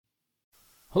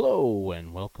Hello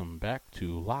and welcome back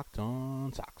to Locked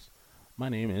On Sox. My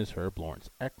name is Herb Lawrence.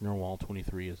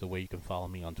 Ecknerwall23 is the way you can follow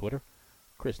me on Twitter.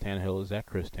 Chris Tannehill is at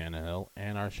Chris Tannehill,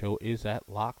 and our show is at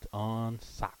Locked On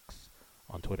Sox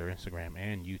on Twitter, Instagram,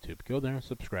 and YouTube. Go there and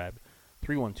subscribe.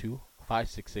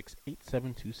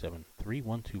 312-566-8727.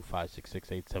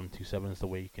 312-566-8727 is the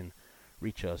way you can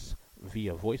reach us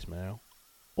via voicemail,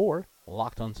 or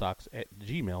lockedonsox at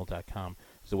gmail.com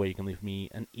is the way you can leave me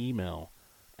an email.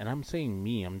 And I'm saying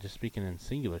me, I'm just speaking in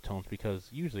singular tones because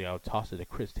usually I would toss it to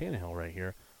Chris Tannehill right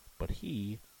here, but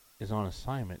he is on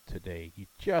assignment today. He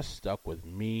just stuck with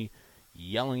me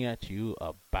yelling at you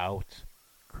about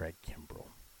Craig Kimbrel.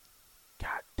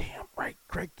 God damn right,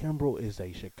 Craig Kimbrel is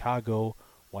a Chicago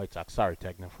White Sox. Sorry,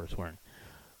 Tegna, for swearing.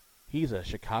 He's a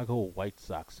Chicago White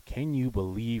Sox. Can you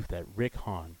believe that Rick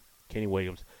Hahn, Kenny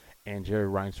Williams, and Jerry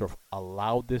Reinsdorf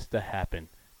allowed this to happen?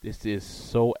 This is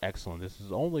so excellent. This is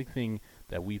the only thing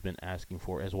that we've been asking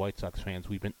for as White Sox fans.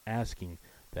 We've been asking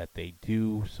that they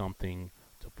do something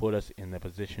to put us in the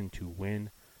position to win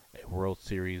a World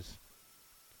Series.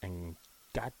 And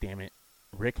God damn it,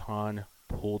 Rick Hahn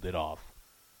pulled it off.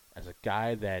 As a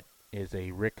guy that is a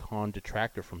Rick Hahn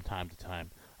detractor from time to time,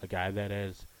 a guy that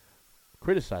has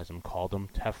criticized him, called him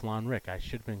Teflon Rick. I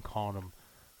should have been calling him,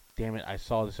 damn it, I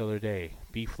saw this other day,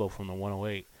 B-Flow from the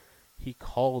 108. He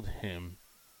called him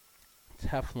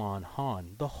Teflon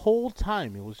Hahn. The whole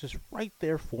time, it was just right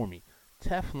there for me.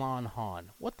 Teflon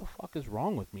Hahn. What the fuck is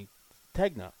wrong with me?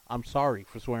 Tegna, I'm sorry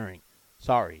for swearing.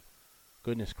 Sorry.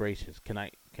 Goodness gracious. Can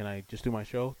I just do my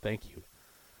show? Thank you.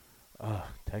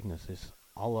 Tegna's is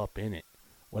all up in it.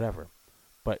 Whatever.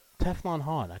 But Teflon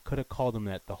Hahn, I could have called him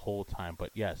that the whole time. But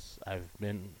yes, I've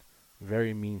been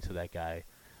very mean to that guy.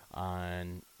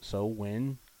 And so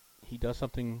when he does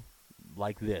something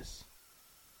like this,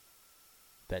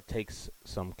 that takes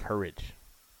some courage,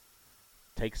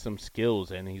 takes some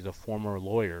skills, and he's a former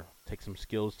lawyer, takes some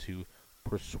skills to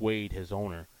persuade his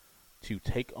owner to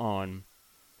take on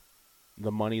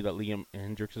the money that Liam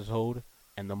Hendriks is owed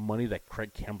and the money that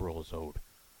Craig Kimbrel is owed.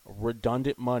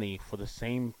 Redundant money for the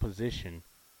same position.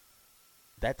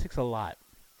 That takes a lot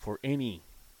for any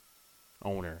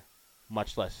owner,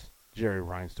 much less Jerry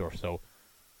Reinsdorf. So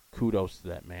kudos to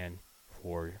that man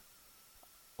for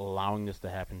allowing this to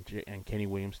happen, and Kenny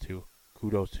Williams too.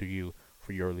 Kudos to you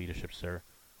for your leadership, sir.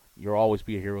 You'll always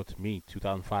be a hero to me.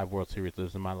 2005 World Series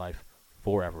lives in my life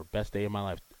forever. Best day of my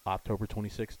life, October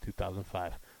 26,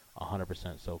 2005,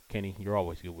 100%. So Kenny, you're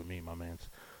always good with me, my mans.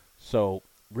 So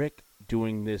Rick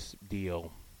doing this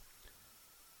deal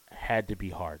had to be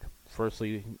hard.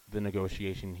 Firstly, the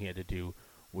negotiation he had to do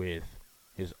with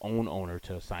his own owner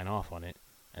to sign off on it,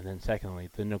 and then secondly,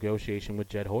 the negotiation with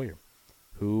Jed Hoyer,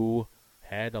 who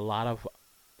had a lot of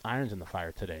irons in the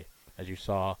fire today, as you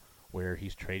saw, where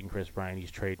he's trading Chris Bryant, he's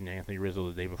trading Anthony Rizzo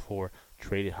the day before,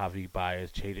 traded Javi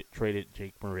Baez, traded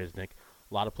Jake Marisnick.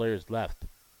 A lot of players left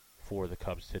for the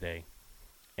Cubs today,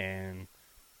 and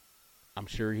I'm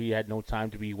sure he had no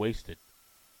time to be wasted.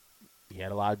 He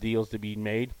had a lot of deals to be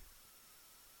made,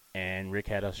 and Rick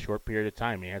had a short period of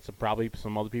time. He had probably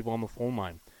some other people on the phone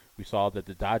line. We saw that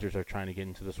the Dodgers are trying to get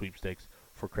into the sweepstakes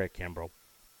for Craig Kimbrel.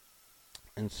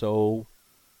 And so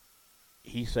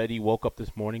he said he woke up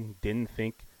this morning, didn't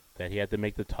think that he had to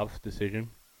make the tough decision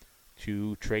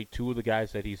to trade two of the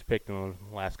guys that he's picked in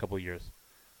the last couple of years.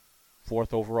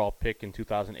 Fourth overall pick in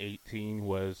 2018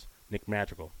 was Nick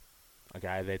Madrigal, a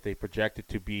guy that they projected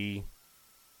to be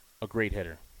a great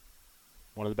hitter,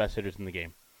 one of the best hitters in the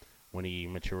game when he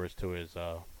matures to his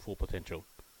full potential.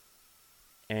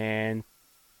 And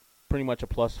pretty much a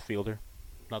plus fielder,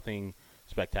 nothing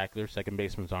spectacular, second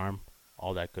baseman's arm,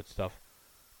 all that good stuff.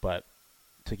 But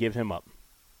to give him up,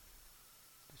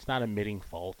 it's not admitting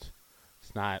fault.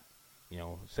 It's not,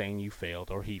 saying you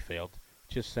failed or he failed.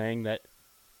 Just saying that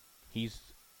he's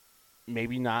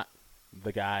maybe not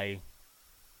the guy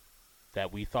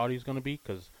that we thought he was going to be,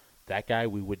 because that guy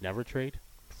we would never trade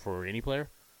for any player.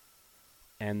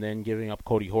 And then giving up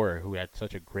Cody Hoyer, who had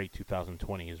such a great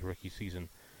 2020, his rookie season,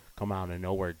 come out of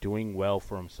nowhere, doing well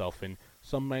for himself. And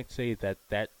some might say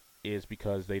that is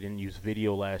because they didn't use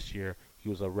video last year. He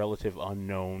was a relative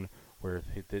unknown, where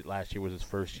last year was his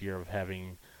first year of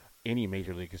having any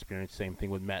major league experience. Same thing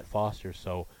with Matt Foster.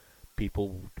 So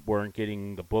people weren't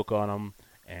getting the book on him,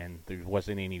 and there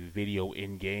wasn't any video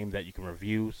in-game that you can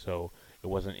review. So it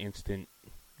wasn't instant,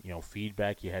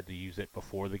 feedback. You had to use it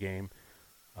before the game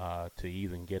to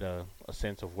even get a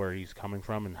sense of where he's coming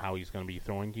from and how he's going to be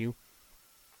throwing to you.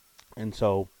 And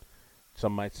so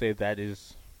some might say that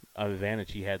is an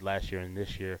advantage he had last year, and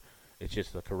this year it's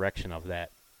just the correction of that.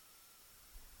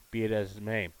 Be it as it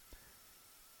may,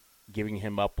 giving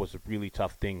him up was a really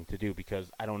tough thing to do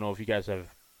because I don't know if you guys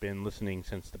have been listening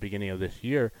since the beginning of this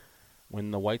year.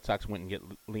 When the White Sox went and get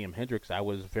Liam Hendriks, I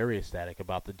was very ecstatic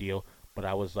about the deal, but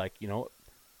I was like,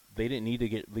 they didn't need to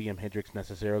get Liam Hendriks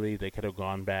necessarily. They could have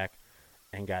gone back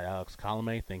and got Alex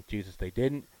Colomé. Thank Jesus they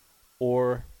didn't.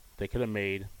 Or they could have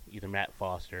made either Matt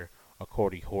Foster or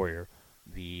Cody Hoyer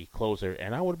the closer,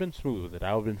 and I would have been smooth with it.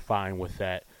 I would have been fine with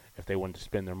that if they wanted to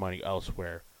spend their money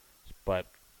elsewhere. But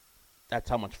that's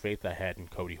how much faith I had in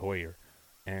Cody Hoyer.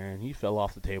 And he fell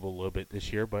off the table a little bit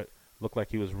this year, but looked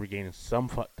like he was regaining some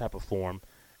type of form,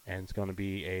 and it's going to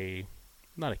be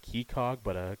not a key cog,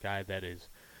 but a guy that is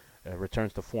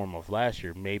returns to form of last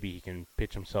year. Maybe he can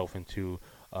pitch himself into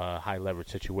a high leverage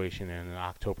situation and an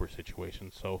October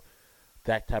situation. So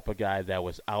that type of guy that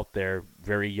was out there,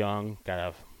 very young, got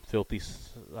a filthy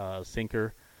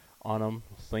sinker on him,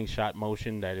 slingshot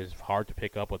motion that is hard to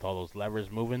pick up with all those levers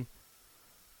moving.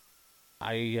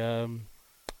 I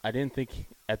didn't think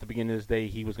at the beginning of this day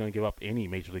he was going to give up any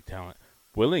major league talent.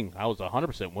 Willing, I was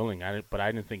 100% willing, but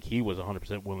I didn't think he was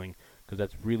 100% willing because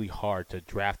that's really hard to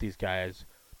draft these guys,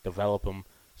 develop them,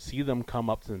 see them come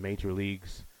up to the major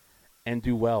leagues and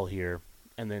do well here,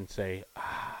 and then say,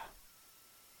 I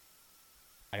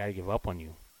got to give up on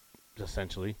you,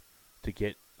 essentially, to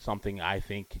get something I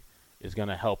think is going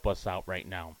to help us out right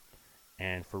now.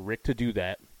 And for Rick to do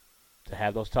that, to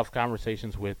have those tough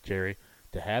conversations with Jerry,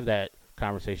 to have that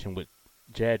conversation with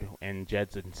Jed, and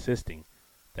Jed's insisting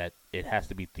that it has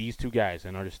to be these two guys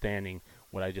and understanding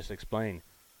what I just explained.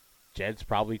 Jed's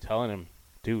probably telling him,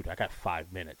 dude, I got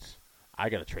 5 minutes. I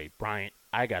got to trade Bryant.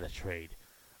 I got to trade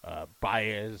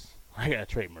Baez. I got to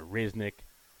trade Marisnik.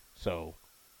 So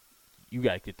you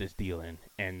got to get this deal in.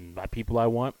 And my people I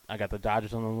want, I got the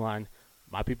Dodgers on the line.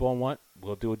 My people I want,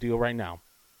 we'll do a deal right now.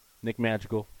 Nick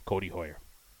Madrigal, Cody Hoyer.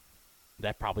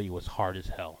 That probably was hard as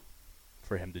hell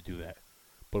for him to do that.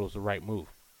 But it was the right move.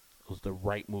 It was the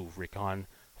right move. Rick Hahn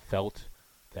felt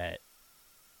that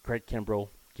Craig Kimbrel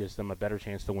gives them a better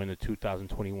chance to win the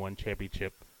 2021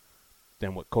 championship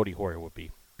than what Cody Hoyer would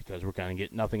be, because we're going to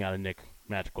get nothing out of Nick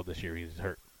Madrigal this year. He's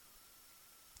hurt.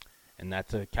 And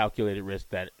that's a calculated risk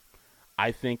that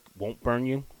I think won't burn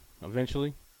you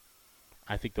eventually.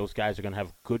 I think those guys are going to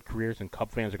have good careers, and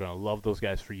Cub fans are going to love those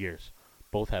guys for years.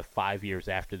 Both have 5 years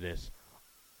after this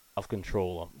of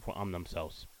control on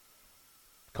themselves.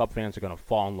 Cub fans are going to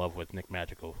fall in love with Nick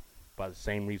Madrigal by the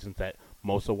same reasons that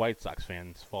most of White Sox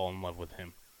fans fall in love with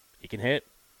him. He can hit,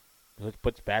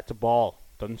 puts bat to ball,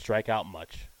 doesn't strike out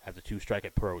much, has a 2-strike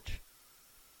approach.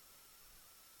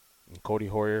 And Cody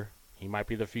Hoyer, he might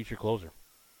be the future closer.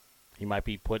 He might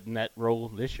be put in that role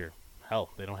this year. Hell,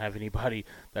 they don't have anybody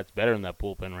that's better in that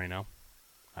bullpen right now.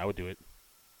 I would do it.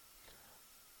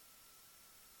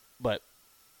 But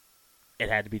it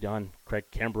had to be done. Craig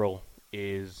Kimbrel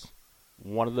is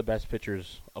one of the best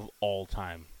pitchers of all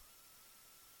time.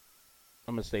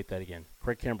 I'm going to state that again.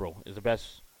 Craig Kimbrel is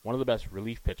one of the best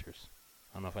relief pitchers.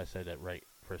 I don't know if I said that right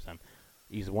first time.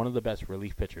 He's one of the best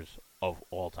relief pitchers of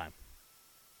all time.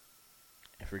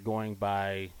 If you're going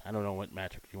by, I don't know what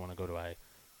metric you want to go to,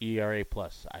 ERA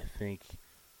plus, I think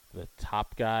the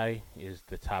top guy is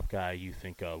the top guy you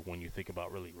think of when you think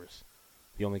about relievers.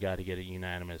 The only guy to get a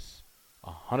unanimous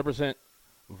 100%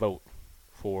 vote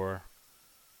for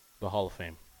the Hall of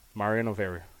Fame. Mariano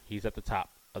Rivera, he's at the top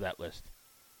of that list.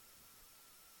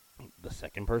 The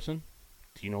second person,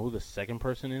 do you know who the second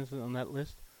person is on that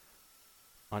list?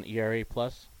 On ERA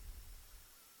plus?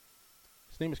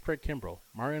 His name is Craig Kimbrel.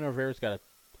 Mariano Rivera's got a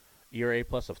ERA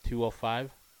plus of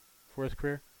 205 for his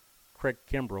career. Craig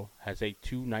Kimbrel has a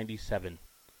 297.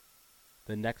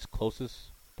 The next closest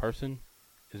person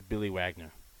is Billy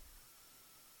Wagner.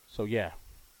 So yeah,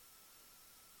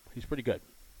 he's pretty good.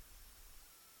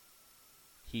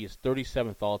 He is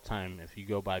 37th all time if you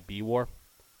go by B-WAR.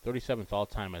 37th all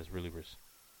time as relievers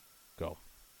go.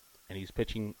 And he's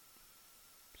pitching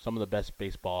some of the best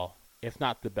baseball, if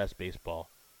not the best baseball,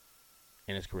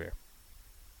 in his career.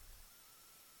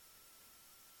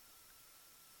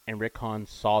 And Rick Hahn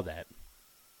saw that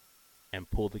and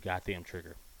pulled the goddamn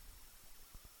trigger.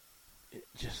 It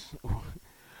just,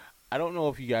 I don't know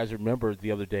if you guys remember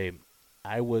the other day,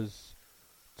 I was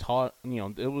taught,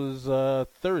 it was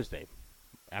Thursday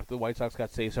after the White Sox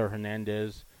got Cesar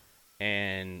Hernandez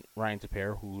and Ryan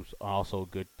Tepera, who's also a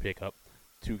good pickup.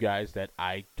 Two guys that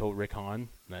I told Rick Hahn,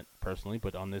 not personally,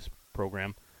 but on this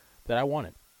program, that I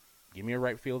wanted. Give me a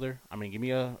right fielder. Give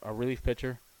me a relief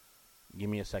pitcher. Give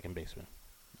me a second baseman.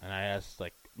 And I asked,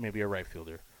 maybe a right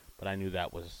fielder. But I knew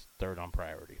that was third on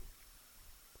priority.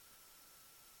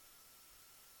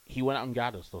 He went out and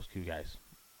got us those two guys.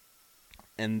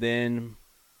 And then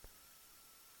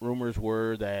rumors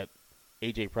were that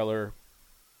AJ Preller,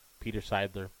 Peter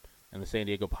Seidler, and the San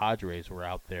Diego Padres were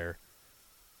out there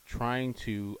trying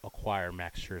to acquire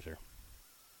Max Scherzer.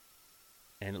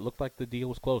 And it looked like the deal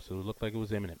was close. It looked like it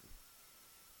was imminent.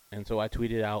 And so I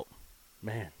tweeted out,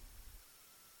 man,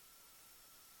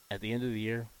 at the end of the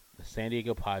year, the San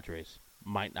Diego Padres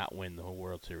might not win the whole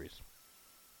World Series.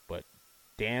 But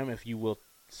damn if you will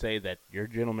say that your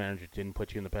general manager didn't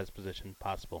put you in the best position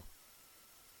possible.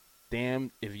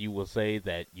 Damn if you will say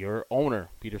that your owner,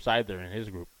 Peter Seidler and his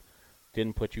group,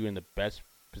 didn't put you in the best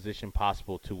position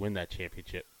possible to win that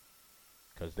championship.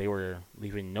 Because they were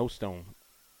leaving no stone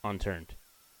unturned.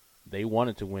 They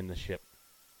wanted to win the ship.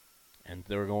 And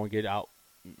they were going to get out.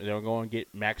 They were going to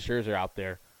get Max Scherzer out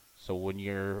there. So when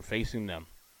you're facing them,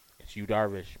 it's Yu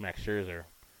Darvish, Max Scherzer,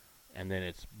 and then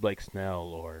it's Blake Snell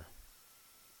or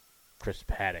Chris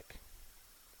Paddock,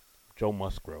 Joe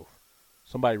Musgrove.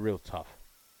 Somebody real tough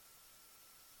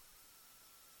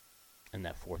in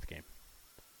that fourth game.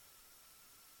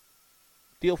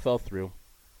 Deal fell through.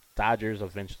 Dodgers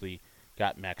eventually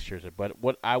got Max Scherzer. But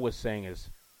what I was saying is,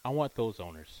 I want those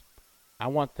owners. I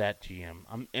want that GM.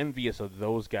 I'm envious of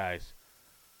those guys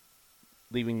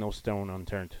leaving no stone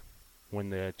unturned when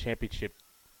the championship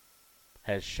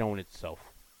has shown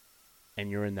itself and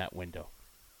you're in that window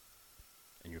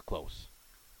and you're close.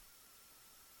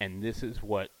 And this is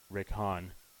what Rick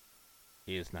Hahn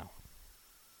is now.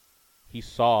 He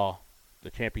saw the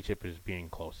championship as being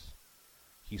close.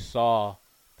 He saw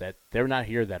that they're not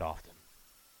here that often.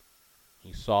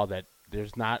 He saw that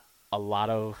there's not a lot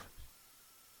of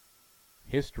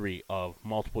history of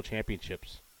multiple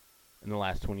championships in the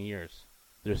last 20 years.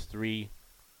 There's 3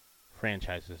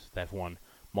 franchises that have won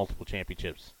multiple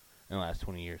championships in the last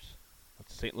 20 years.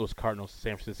 That's the St. Louis Cardinals,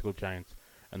 San Francisco Giants,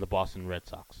 and the Boston Red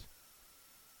Sox.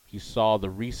 He saw the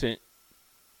recent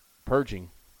purging,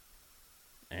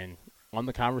 and on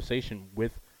the conversation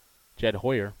with Jed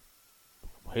Hoyer,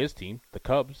 his team, the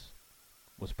Cubs,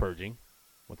 was purging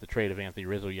with the trade of Anthony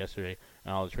Rizzo yesterday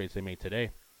and all the trades they made today.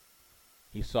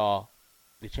 He saw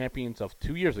the champions of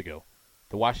 2 years ago,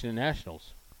 the Washington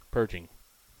Nationals, purging.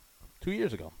 2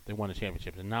 years ago, they won the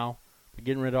championship, and now they're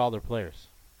getting rid of all their players.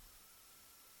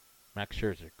 Max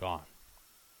Scherzer, gone.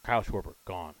 Kyle Schwarber,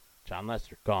 gone. John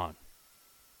Lester, gone.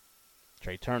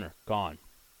 Trey Turner, gone.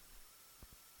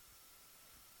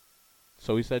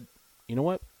 So he said, you know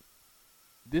what?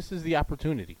 This is the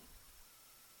opportunity.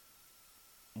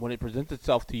 When it presents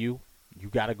itself to you, you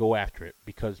got to go after it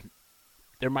because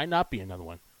there might not be another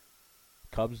one.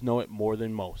 Cubs know it more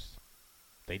than most.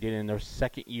 They did in their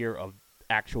second year of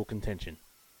actual contention.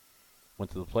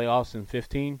 Went to the playoffs in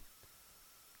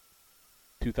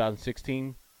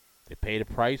 2016. They paid a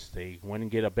price. They went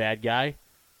and get a bad guy.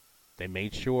 They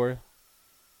made sure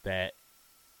that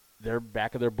their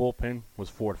back of their bullpen was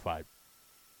fortified.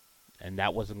 And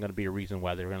that wasn't going to be a reason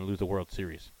why they were going to lose the World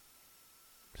Series.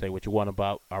 Say what you want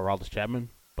about Aroldis Chapman,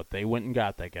 but they went and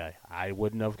got that guy. I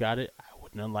wouldn't have got it. I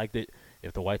wouldn't have liked it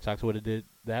if the White Sox would have did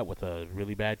that with a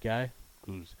really bad guy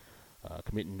who's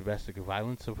committing domestic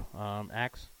violence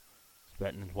acts,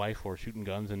 threatening his wife or shooting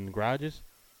guns in garages.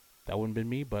 That wouldn't have been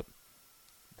me, but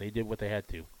they did what they had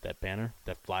to. That banner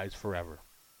that flies forever.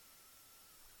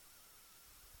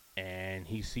 And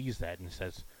he sees that and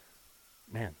says,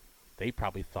 man, they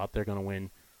probably thought they're going to win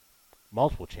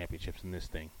multiple championships in this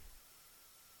thing.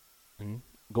 And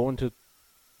going to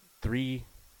 3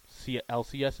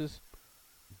 LCSs,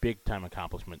 big time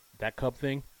accomplishment. That Cub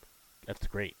thing, that's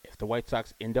great. If the White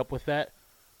Sox end up with that,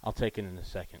 I'll take it in a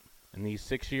second. In these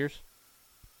 6 years,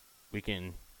 we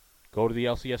can go to the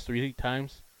LCS 3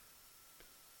 times,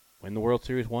 win the World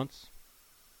Series once,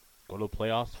 go to the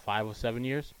playoffs 5 of 7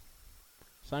 years.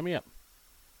 Sign me up.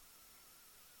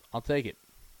 I'll take it.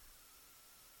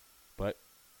 But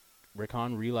Rick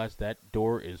Hahn realized that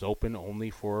door is open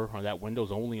only for, or that window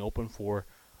is only open for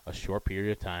a short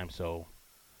period of time. So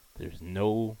there's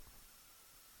no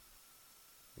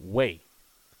way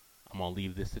I'm going to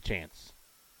leave this to chance.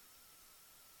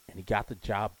 And he got the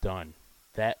job done.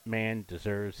 That man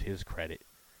deserves his credit.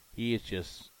 He is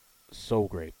just so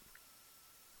great.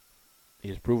 He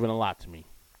has proven a lot to me.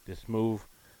 This move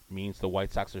means the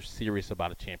White Sox are serious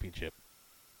about a championship.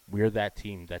 We're that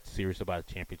team that's serious about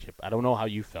a championship. I don't know how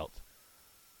you felt.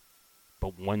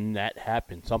 But when that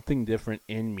happened, something different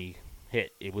in me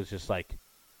hit. It was just like,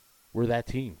 we're that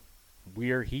team.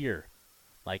 We're here.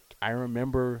 Like, I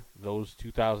remember those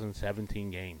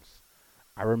 2017 games.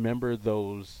 I remember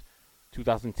those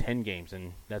 2010 games,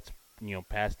 and that's,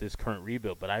 past this current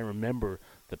rebuild. But I remember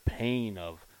the pain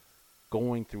of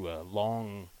going through a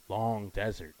long, long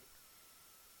desert.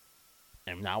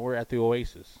 And now we're at the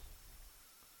Oasis.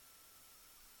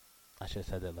 I should have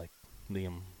said that like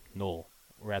Liam Noel.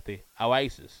 We're at the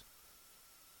Oasis.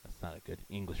 That's not a good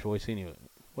English voice anyway.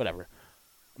 Whatever.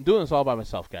 I'm doing this all by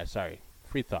myself, guys. Sorry.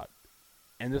 Free thought.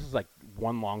 And this is like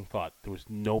one long thought. There was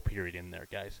no period in there,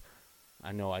 guys.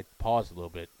 I know I paused a little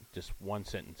bit. Just one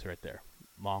sentence right there.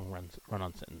 Long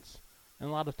run-on sentence. And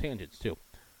a lot of tangents, too.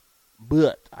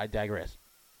 But I digress.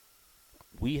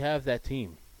 We have that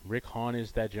team. Rick Hahn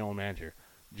is that general manager.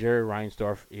 Jerry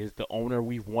Reinsdorf is the owner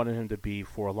we've wanted him to be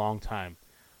for a long time,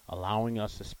 allowing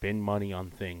us to spend money on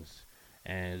things.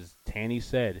 As Tanny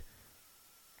said,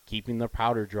 keeping the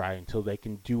powder dry until they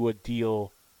can do a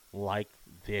deal like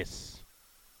this,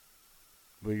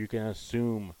 where you can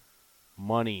assume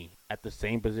money at the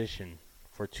same position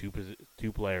for two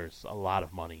players, a lot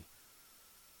of money.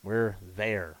 We're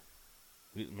there.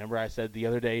 Remember I said the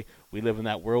other day, we live in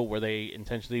that world where they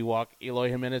intentionally walk Eloy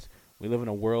Jimenez? We live in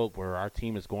a world where our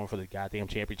team is going for the goddamn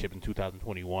championship in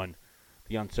 2021.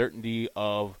 The uncertainty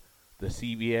of the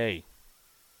CBA.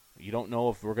 You don't know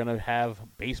if we're going to have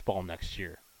baseball next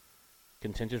year.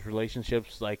 Contentious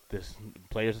relationships like this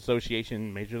Players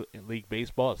Association, Major League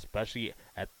Baseball, especially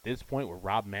at this point where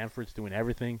Rob Manfred's doing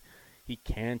everything he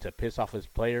can to piss off his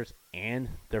players and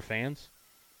their fans.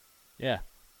 Yeah,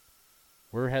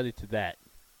 we're headed to that,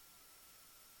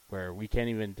 where we can't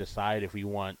even decide if we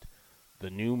want the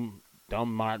new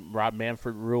dumb Rob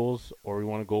Manfred rules or we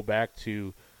want to go back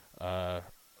to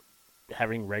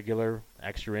having regular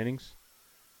extra innings.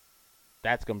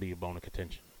 That's going to be a bone of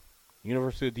contention.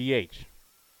 University of DH.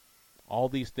 All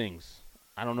these things.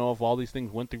 I don't know if all these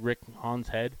things went through Rick Hahn's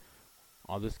head.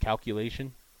 All this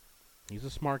calculation. He's a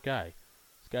smart guy.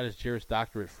 He's got his Juris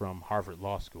Doctorate from Harvard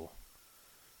Law School.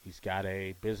 He's got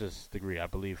a business degree, I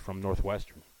believe, from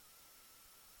Northwestern.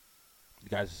 The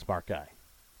guy's a smart guy.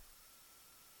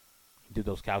 He did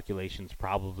those calculations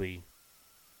probably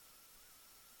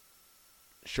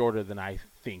shorter than I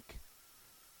think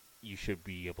you should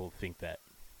be able to think that.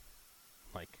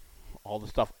 Like, all the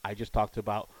stuff I just talked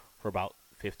about for about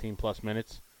 15 plus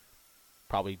minutes,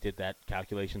 probably did that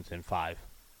calculations in 5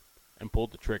 and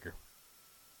pulled the trigger.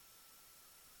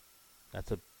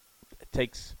 It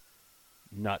takes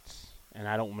nuts, and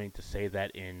I don't mean to say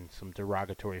that in some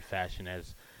derogatory fashion,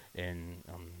 as in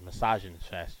misogynist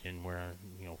fashion, where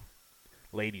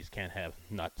ladies can't have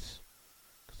nuts,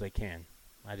 because they can.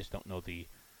 I just don't know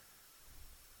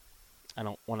I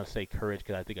don't want to say courage,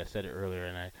 because I think I said it earlier,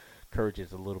 and courage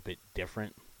is a little bit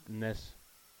different than this,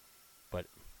 but it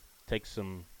takes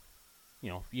some,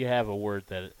 if you have a word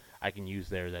that I can use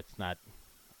there that's not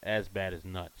as bad as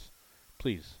nuts,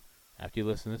 please, after you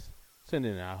listen to this, send it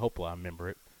in. I hope I'll remember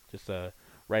it. Just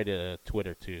write a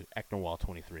Twitter to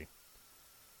Ecknerwall23.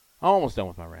 I'm almost done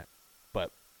with my rant,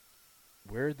 but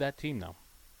we're that team now.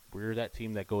 We're that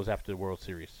team that goes after the World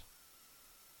Series.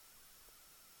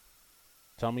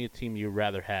 Tell me a team you'd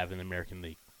rather have in the American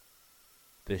League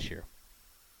this year.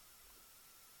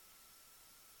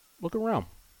 Look around.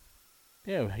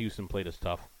 Yeah, Houston played us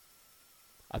tough.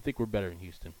 I think we're better in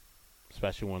Houston,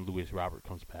 especially when Luis Robert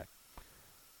comes back.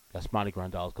 Yasmani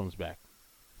Grandal comes back.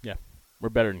 Yeah, we're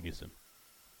better than Houston.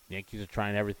 The Yankees are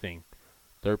trying everything.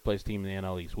 Third place team in the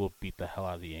NL East will beat the hell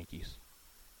out of the Yankees.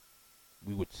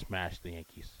 We would smash the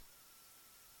Yankees.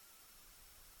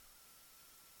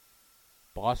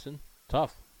 Boston,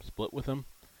 tough. Split with them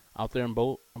out there in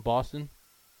Boston.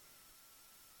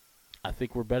 I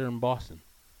think we're better than Boston.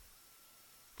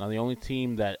 Now, the only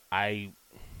team that I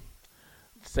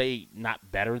say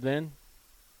not better than,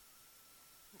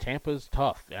 Tampa's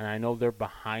tough. And I know they're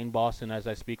behind Boston as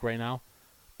I speak right now,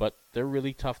 but they're a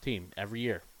really tough team every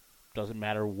year. Doesn't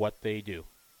matter what they do.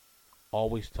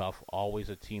 Always tough, always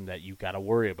a team that you got to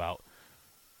worry about.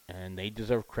 And they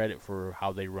deserve credit for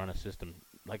how they run a system.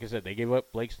 Like I said, they gave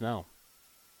up Blake Snell.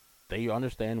 They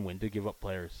understand when to give up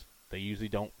players. They usually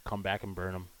don't come back and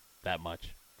burn them that much.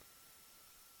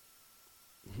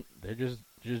 They're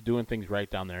just doing things right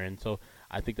down there. And so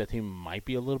I think that team might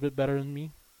be a little bit better than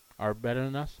me, or better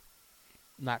than us.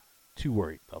 Not too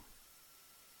worried, though.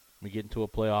 We get into a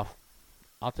playoff,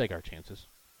 I'll take our chances.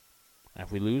 And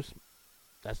if we lose,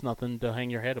 that's nothing to hang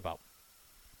your head about.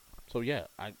 So, yeah,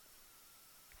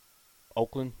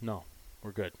 Oakland, no,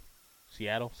 we're good.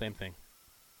 Seattle, same thing.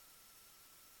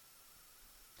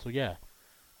 So, yeah,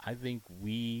 I think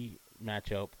we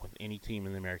match up with any team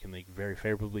in the American League very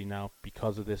favorably now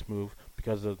because of this move,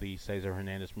 because of the Cesar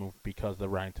Hernandez move, because of the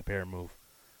Ryan Tepera move.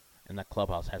 And that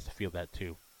clubhouse has to feel that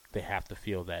too. They have to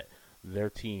feel that their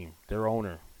team, their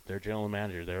owner, their general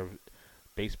manager, their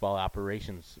baseball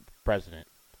operations president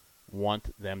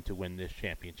want them to win this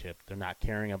championship. They're not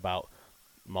caring about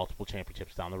multiple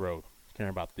championships down the road. They're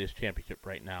caring about this championship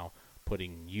right now,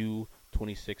 putting you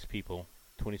 26 people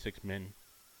 26 men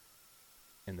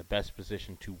in the best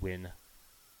position to win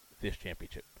this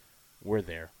championship. We're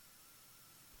there.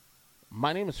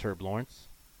 My name is Herb Lawrence.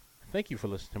 Thank you for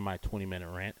listening to my 20-minute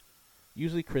rant.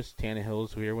 Usually Chris Tannehill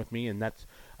is here with me, and that's,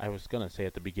 I was going to say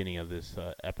at the beginning of this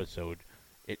episode,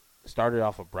 it started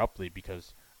off abruptly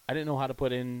because I didn't know how to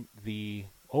put in the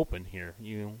open here.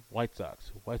 White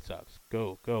Sox,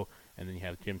 go, go. And then you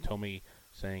have Jim Thome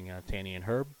saying Tanny and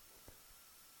Herb.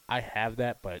 I have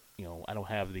that, but, I don't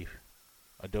have the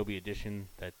Adobe Edition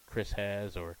that Chris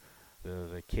has or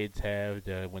the kids have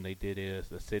when they did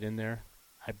the sit in there.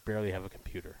 I barely have a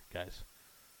computer, guys.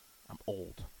 I'm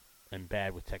old and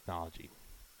bad with technology.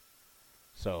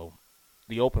 So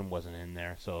the open wasn't in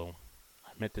there, so I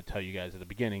meant to tell you guys at the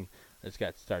beginning. I just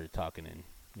got started talking in,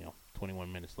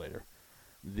 21 minutes later.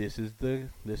 This is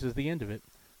the end of it.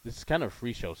 This is kind of a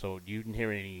free show, so you didn't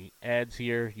hear any ads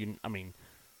here.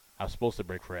 I was supposed to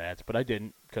break for ads, but I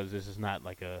didn't because this is not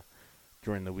like a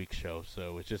during the week show,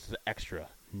 so it's just an extra,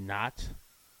 not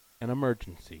an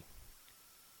emergency.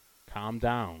 Calm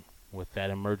down with that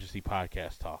emergency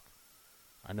podcast talk.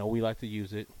 I know we like to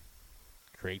use it,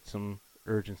 create some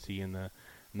urgency in the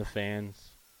fans,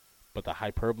 but the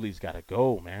hyperbole's got to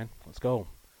go, man. Let's go.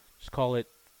 Just call it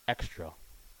extra.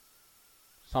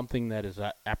 Something that is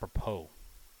apropos.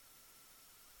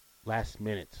 Last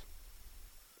minute.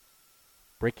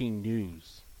 Breaking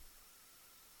news.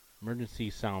 Emergency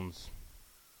sounds...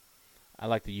 I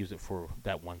like to use it for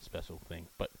that one special thing,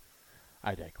 but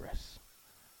I digress.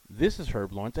 This is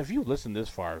Herb Lawrence. If you listened this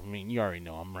far, you already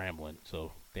know I'm rambling,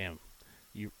 so damn,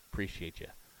 you appreciate you.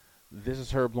 This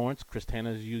is Herb Lawrence. Chris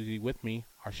Tanner is usually with me.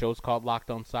 Our show is called Locked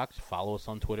On Sox. Follow us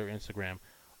on Twitter, Instagram,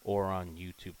 or on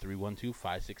YouTube.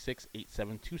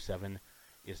 312-566-8727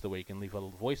 is the way you can leave a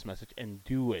voice message and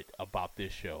do it about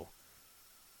this show.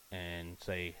 And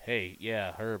say, hey,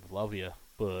 yeah, Herb, love you,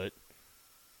 but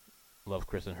love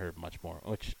Chris and Herb much more,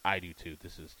 which I do too.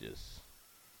 This is just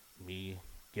me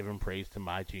giving praise to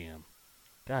my GM.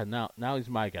 God, now he's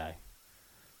my guy.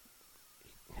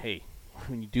 Hey,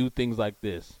 when you do things like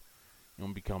this, you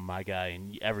don't become my guy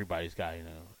and everybody's guy in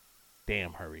a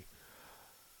damn hurry.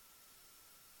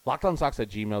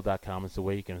 LockedOnSox@gmail.com is the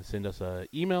way you can send us an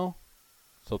email.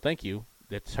 So thank you.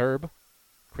 That's Herb.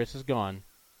 Chris is gone.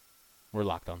 We're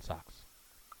Locked On Sox.